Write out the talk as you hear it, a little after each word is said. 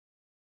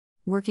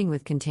Working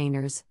with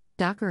Containers,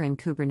 Docker and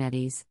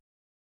Kubernetes.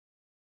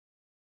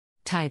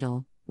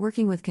 Title: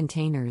 Working with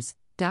Containers,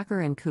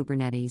 Docker and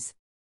Kubernetes.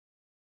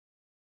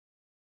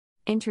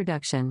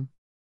 Introduction.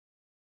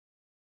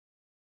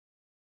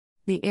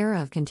 The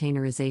era of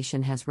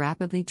containerization has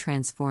rapidly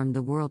transformed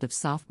the world of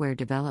software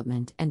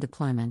development and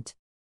deployment.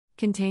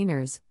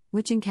 Containers,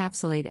 which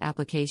encapsulate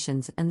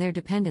applications and their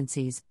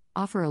dependencies,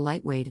 offer a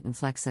lightweight and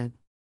flexible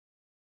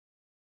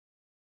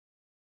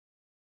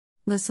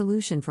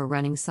solution for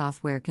running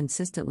software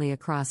consistently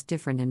across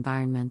different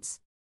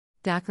environments.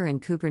 Docker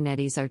and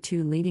Kubernetes are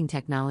two leading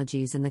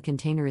technologies in the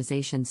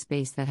containerization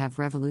space that have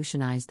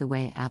revolutionized the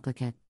way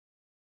applications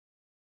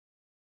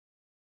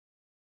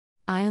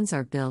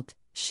are built,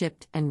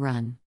 shipped, and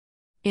run.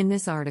 In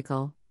this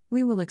article,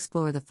 we will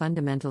explore the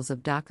fundamentals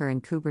of Docker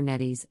and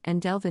Kubernetes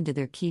and delve into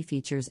their key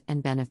features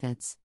and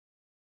benefits.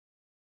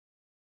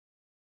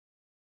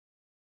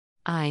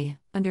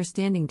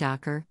 Understanding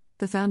Docker,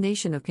 the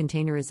foundation of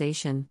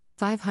containerization,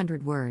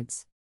 500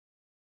 words.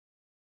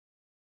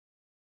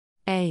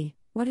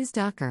 What is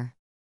Docker?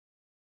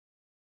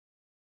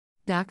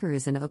 Docker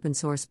is an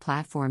open-source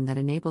platform that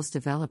enables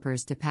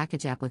developers to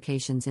package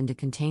applications into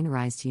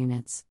containerized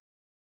units.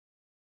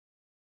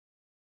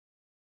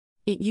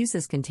 It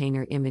uses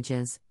container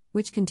images,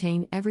 which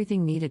contain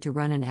everything needed to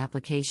run an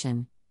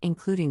application,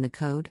 including the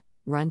code,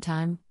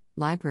 runtime,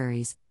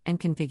 libraries, and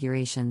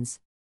configurations.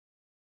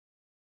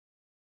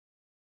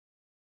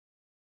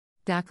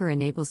 Docker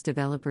enables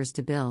developers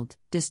to build,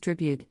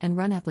 distribute, and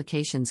run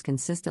applications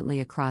consistently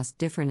across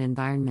different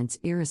environments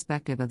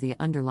irrespective of the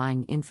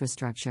underlying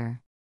infrastructure.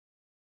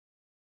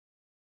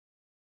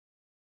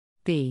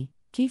 Key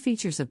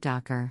features of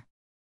Docker.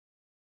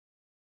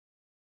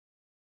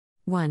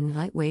 1.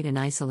 Lightweight and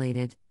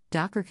isolated.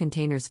 Docker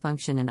containers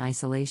function in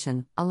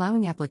isolation,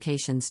 allowing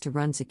applications to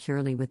run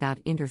securely without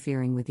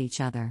interfering with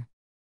each other.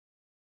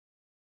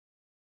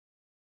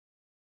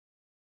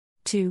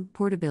 2.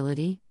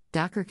 Portability.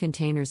 Docker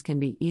containers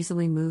can be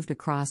easily moved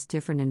across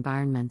different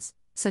environments,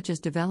 such as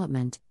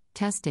development,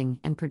 testing,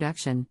 and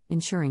production,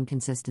 ensuring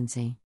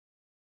consistency.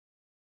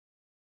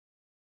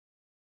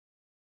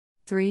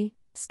 3.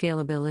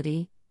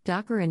 Scalability.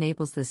 Docker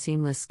enables the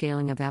seamless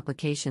scaling of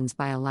applications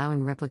by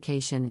allowing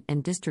replication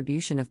and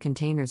distribution of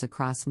containers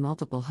across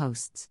multiple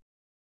hosts.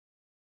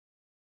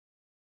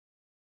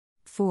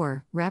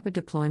 4. Rapid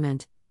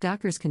deployment.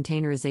 Docker's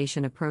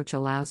containerization approach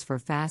allows for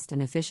fast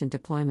and efficient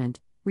deployment,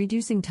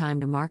 reducing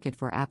time to market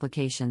for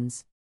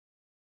applications.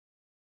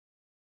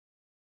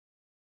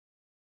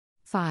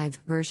 5.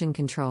 Version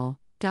control.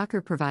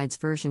 Docker provides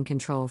version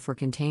control for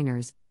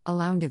containers,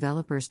 allowing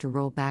developers to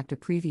roll back to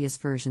previous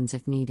versions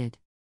if needed.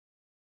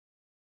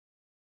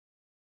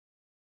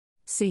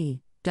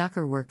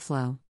 Docker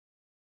workflow.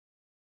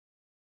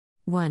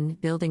 1.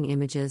 Building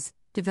images.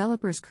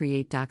 Developers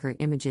create Docker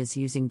images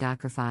using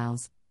Docker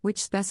files,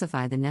 which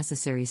specify the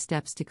necessary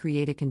steps to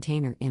create a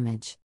container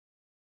image.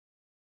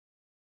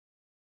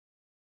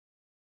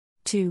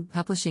 2.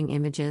 Publishing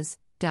images.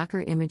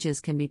 Docker images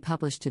can be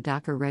published to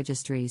Docker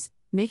registries,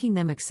 making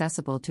them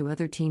accessible to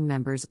other team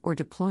members or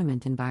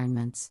deployment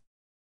environments.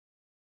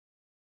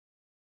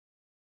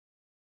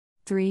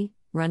 3.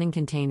 Running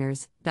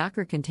containers.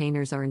 Docker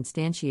containers are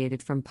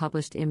instantiated from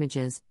published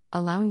images,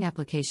 allowing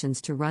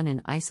applications to run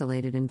in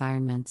isolated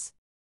environments.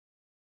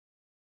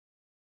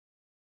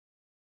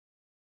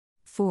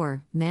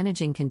 4.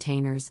 Managing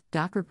containers.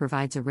 Docker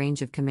provides a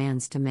range of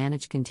commands to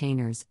manage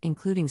containers,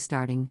 including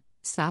starting,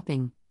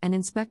 stopping, and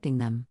inspecting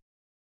them.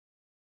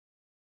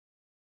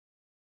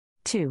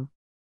 2.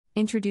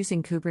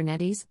 Introducing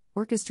Kubernetes,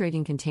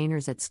 orchestrating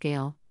containers at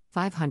scale,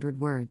 500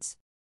 words.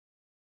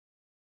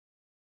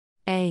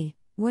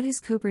 What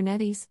is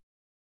Kubernetes?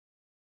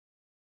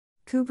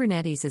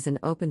 Kubernetes is an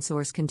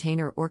open-source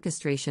container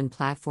orchestration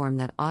platform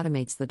that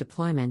automates the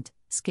deployment,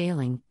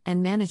 scaling,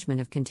 and management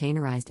of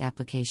containerized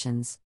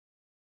applications.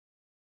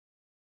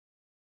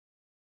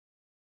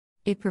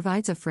 It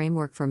provides a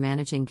framework for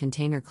managing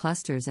container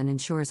clusters and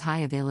ensures high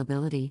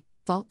availability,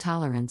 fault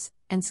tolerance,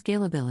 and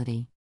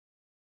scalability.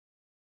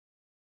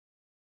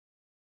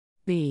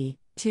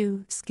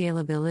 2.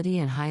 Scalability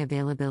and high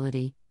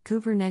availability.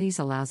 Kubernetes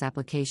allows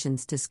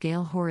applications to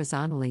scale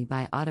horizontally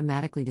by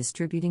automatically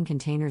distributing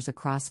containers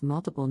across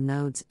multiple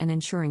nodes and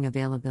ensuring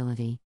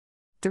availability.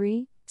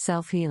 3.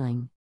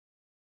 Self-healing.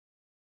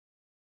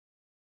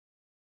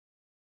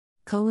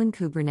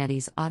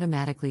 Kubernetes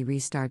automatically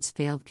restarts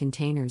failed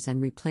containers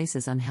and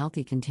replaces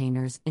unhealthy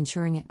containers,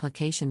 ensuring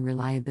application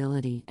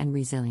reliability and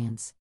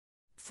resilience.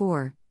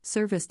 4.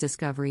 Service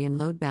discovery and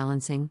load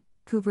balancing.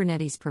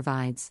 Kubernetes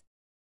provides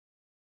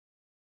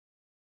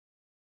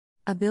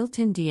a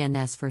built-in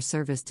DNS for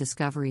service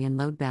discovery and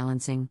load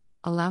balancing,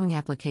 allowing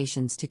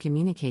applications to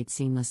communicate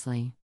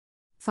seamlessly.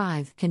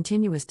 5.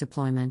 Continuous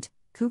deployment.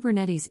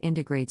 Kubernetes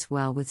integrates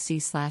well with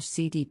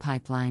C/CD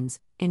pipelines,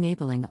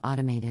 enabling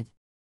automated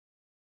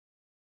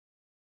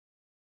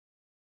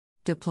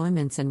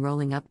deployments and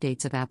rolling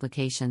updates of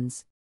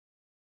applications.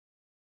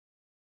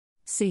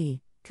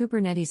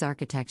 Kubernetes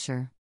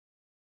architecture.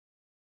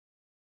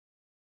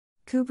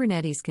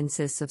 Kubernetes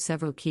consists of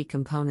several key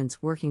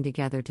components working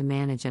together to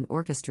manage and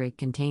orchestrate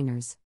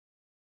containers.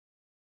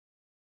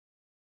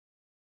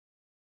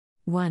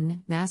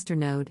 1. Master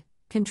node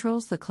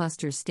controls the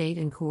cluster's state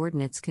and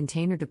coordinates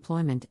container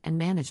deployment and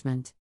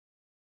management.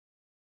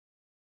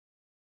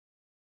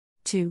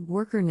 2.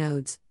 Worker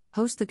nodes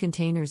host the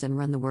containers and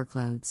run the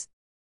workloads.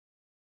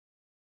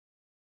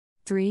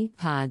 3.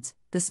 Pods,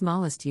 the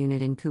smallest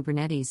unit in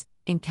Kubernetes,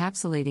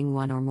 encapsulating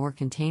one or more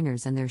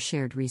containers and their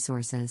shared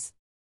resources.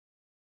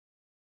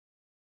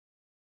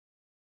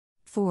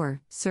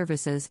 4.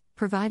 Services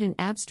provide an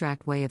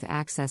abstract way of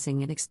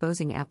accessing and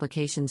exposing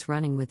applications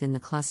running within the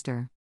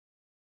cluster.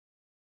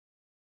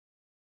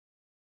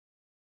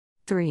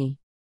 3.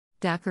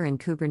 Docker and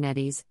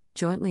Kubernetes,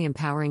 jointly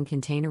empowering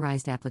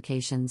containerized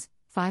applications,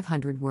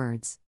 500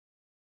 words.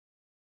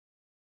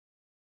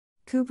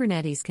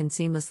 Kubernetes can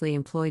seamlessly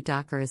employ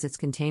Docker as its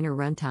container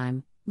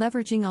runtime,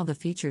 leveraging all the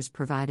features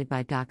provided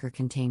by Docker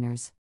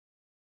containers.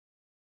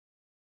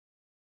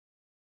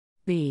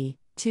 B.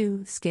 2.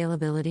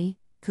 Scalability.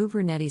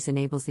 Kubernetes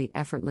enables the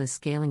effortless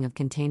scaling of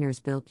containers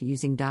built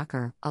using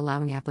Docker,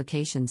 allowing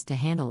applications to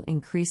handle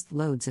increased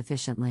loads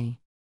efficiently.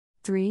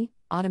 3.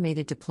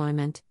 Automated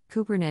deployment.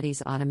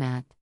 Kubernetes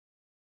Automat.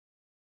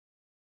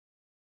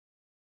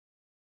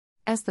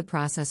 As the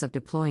process of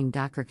deploying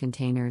Docker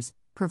containers,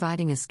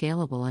 providing a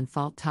scalable and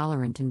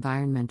fault-tolerant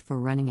environment for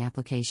running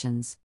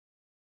applications.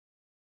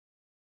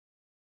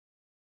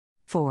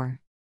 4.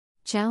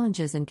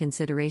 Challenges and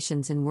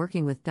considerations in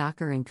working with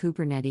Docker and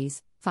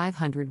Kubernetes,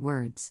 500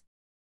 words.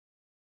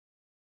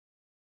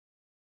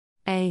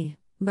 A.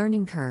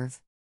 Learning curve.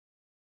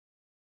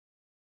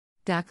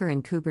 Docker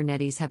and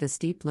Kubernetes have a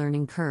steep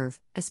learning curve,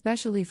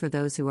 especially for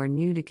those who are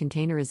new to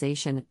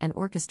containerization and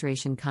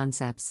orchestration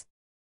concepts.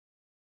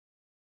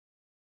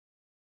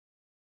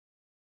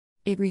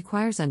 It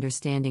requires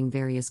understanding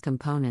various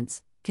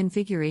components,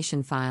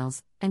 configuration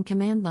files, and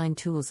command line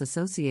tools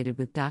associated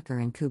with Docker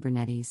and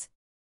Kubernetes.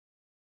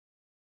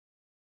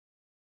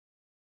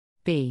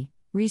 B.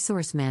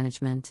 Resource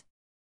management.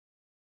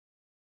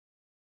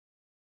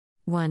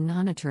 1.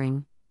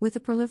 Monitoring. With the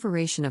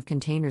proliferation of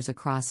containers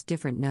across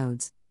different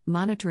nodes,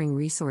 monitoring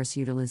resource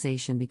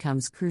utilization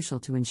becomes crucial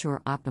to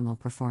ensure optimal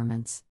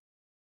performance.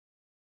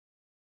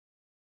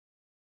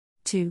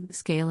 2.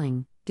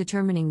 Scaling.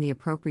 Determining the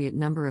appropriate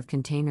number of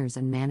containers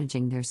and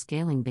managing their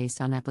scaling based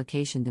on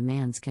application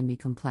demands can be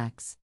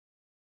complex.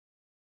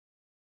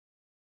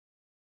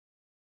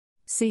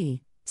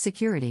 C.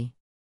 Security.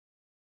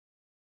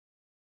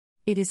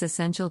 It is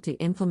essential to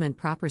implement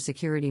proper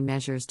security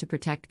measures to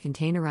protect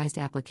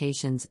containerized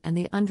applications and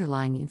the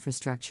underlying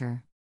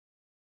infrastructure.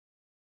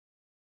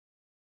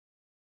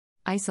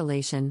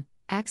 Isolation,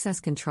 access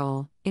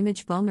control,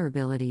 image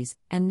vulnerabilities,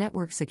 and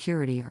network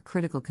security are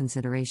critical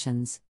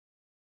considerations.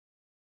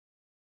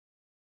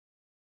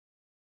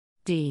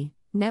 D.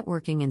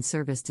 Networking and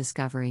service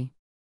discovery.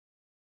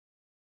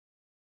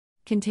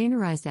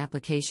 Containerized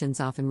applications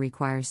often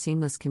require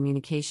seamless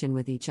communication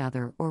with each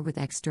other or with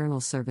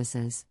external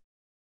services.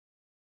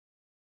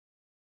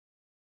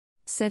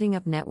 Setting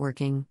up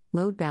networking,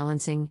 load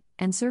balancing,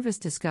 and service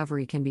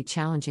discovery can be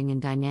challenging in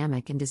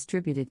dynamic and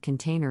distributed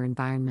container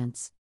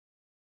environments.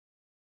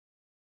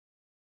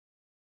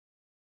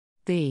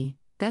 B.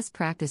 Best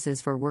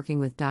practices for working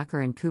with Docker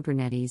and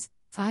Kubernetes,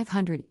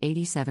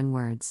 587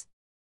 words.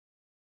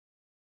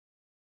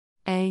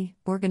 A.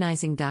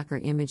 Organizing Docker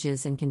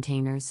images and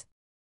containers.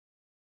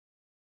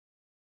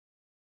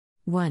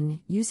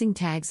 1. Using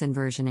tags and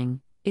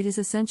versioning. It is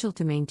essential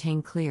to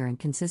maintain clear and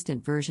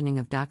consistent versioning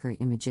of Docker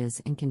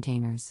images and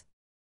containers.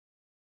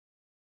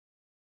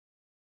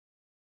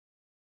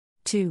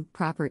 2.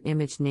 Proper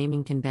image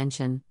naming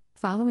convention.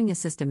 Following a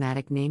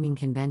systematic naming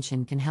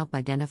convention can help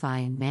identify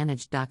and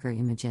manage Docker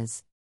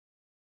images.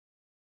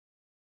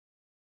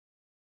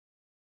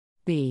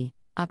 B.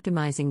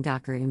 Optimizing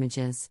Docker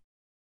images.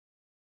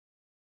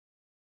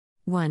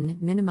 1.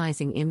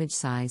 Minimizing image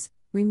size.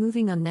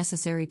 Removing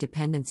unnecessary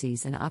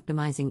dependencies and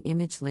optimizing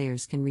image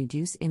layers can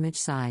reduce image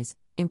size,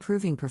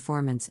 improving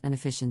performance and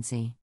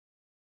efficiency.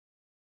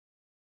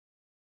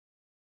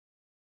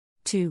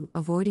 2.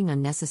 Avoiding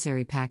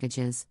unnecessary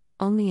packages.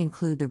 Only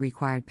include the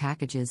required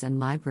packages and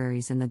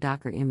libraries in the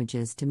Docker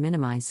images to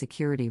minimize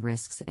security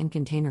risks and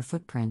container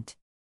footprint.